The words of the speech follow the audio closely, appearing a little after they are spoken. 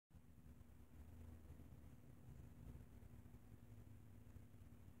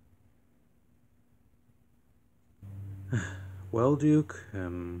Well, Duke,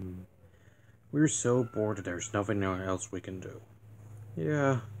 we're so bored that there's nothing else we can do.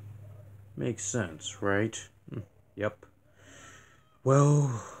 Yeah, makes sense, right? Yep.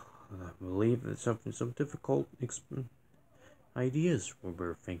 Well, I believe that some difficult ideas when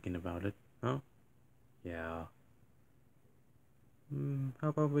we're thinking about it, huh? Yeah. How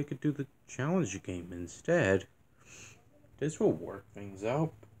about we could do the challenge game instead? This will work things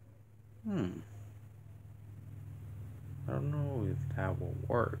out. I don't know if that will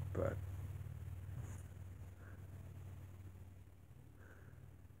work, but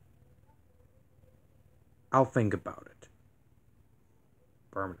I'll think about it.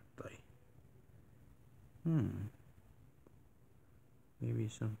 Permanently. Maybe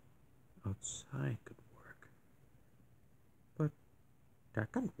some outside could work. But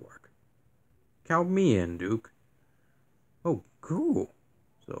that can't work. Count me in, Duke. Oh, cool.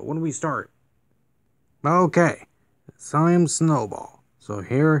 So when do we start? Okay. So I'm Snowball. So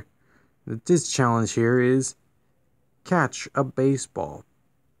here, this challenge here is catch a baseball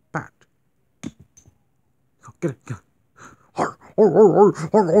bat. Get it. Get it. Oh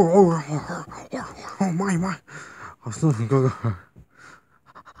my.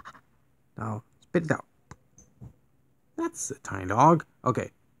 Now, spit it out. That's a tiny dog.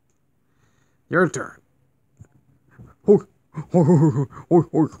 Okay. Your turn.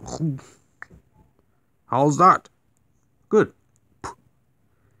 How's that? Good.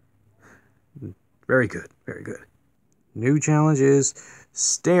 Very good. Very good. New challenge is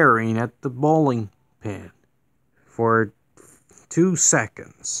staring at the bowling pin for 2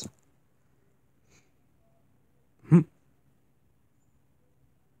 seconds.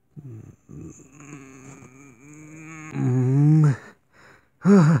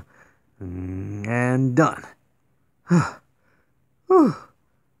 And done. How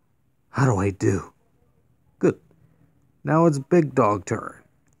do I do? Good. Now it's Big Dog turn.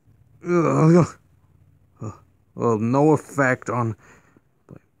 Well, no effect on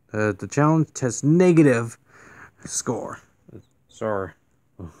the challenge test negative score. Sorry.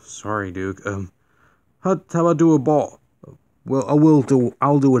 Sorry, Duke. How about do a ball? Well,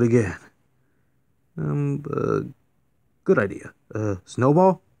 I'll do it again. Good idea.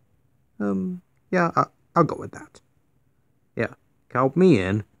 Snowball? Yeah, I'll go with that. Yeah, count me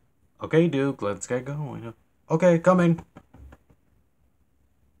in. Okay, Duke, let's get going. Okay, coming.